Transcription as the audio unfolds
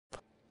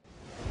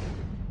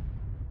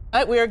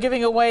We are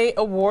giving away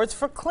awards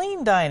for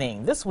clean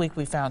dining. This week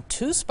we found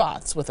 2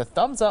 spots with a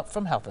thumbs up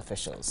from health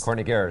officials.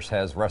 Cortny Gerrish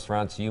has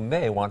restaurants you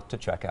may want to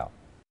check out.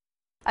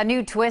 A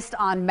new twist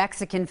on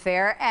Mexican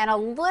fare and a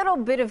little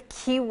bit of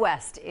Key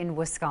West in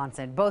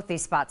Wisconsin. Both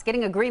these spots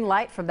getting a green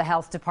light from the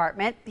health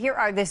department. Here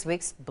are this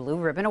week's Blue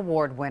Ribbon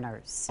Award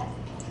winners.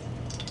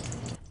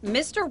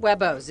 Mr.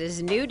 Webbo's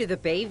is new to the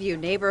Bayview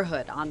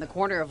neighborhood on the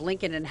corner of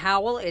Lincoln and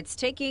Howell. It's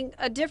taking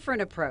a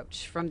different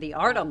approach from the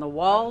art on the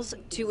walls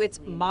to its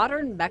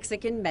modern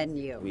Mexican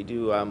menu. We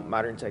do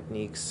modern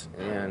techniques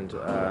and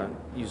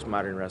use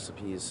modern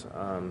recipes.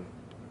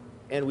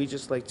 And we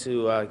just like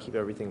to keep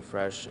everything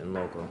fresh and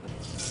local.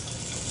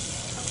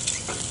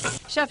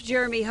 Chef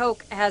Jeremy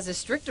Hoke has a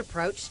strict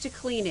approach to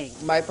cleaning.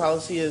 My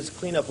policy is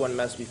clean up one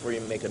mess before you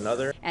make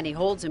another. And he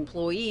holds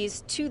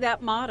employees to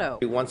that motto.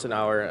 Once an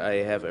hour, I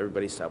have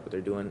everybody stop what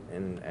they're doing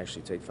and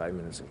actually take 5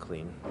 minutes and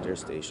clean their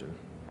station.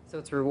 So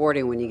it's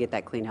rewarding when you get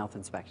that clean health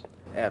inspection.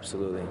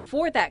 Absolutely.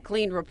 For that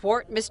clean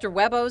report, Mr.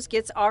 Webbo's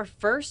gets our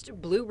first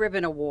Blue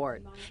Ribbon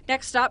Award.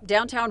 Next stop,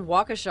 downtown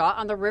Waukesha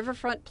on the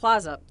Riverfront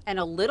Plaza, and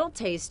a little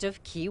taste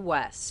of Key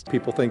West.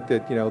 People think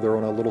that, they're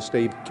on a little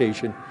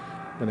staycation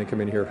when they come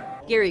in here.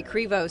 Gary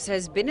Krivos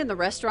has been in the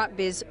restaurant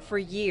biz for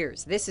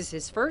years. This is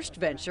his first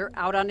venture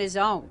out on his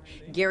own.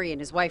 Gary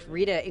and his wife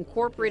Rita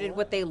incorporated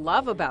what they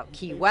love about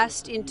Key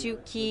West into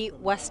Key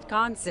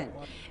Wisconsin.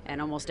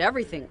 And almost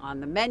everything on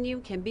the menu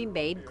can be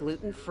made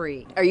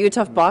gluten-free. Are you a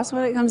tough boss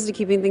when it comes to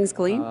keeping things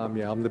clean?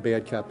 Yeah, I'm the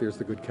bad cop. There's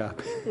the good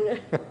cop.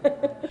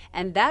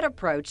 And that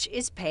approach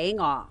is paying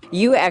off.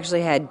 You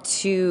actually had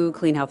 2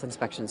 clean health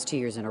inspections 2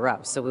 years in a row,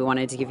 so we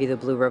wanted to give you the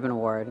Blue Ribbon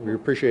Award. We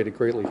appreciate it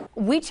greatly.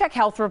 We check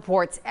health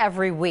reports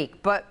every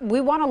week, but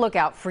we want to look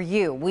out for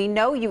you. We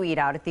know you eat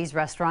out at these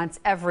restaurants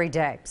every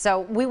day,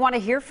 so we want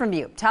to hear from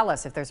you. Tell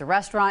us if there's a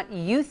restaurant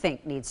you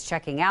think needs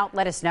checking out.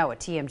 Let us know at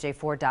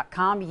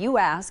TMJ4.com. You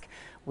ask,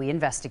 we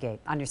investigate.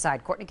 On your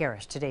side, Cortny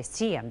Gerrish, today's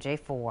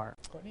TMJ4.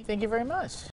 Cortny, thank you very much.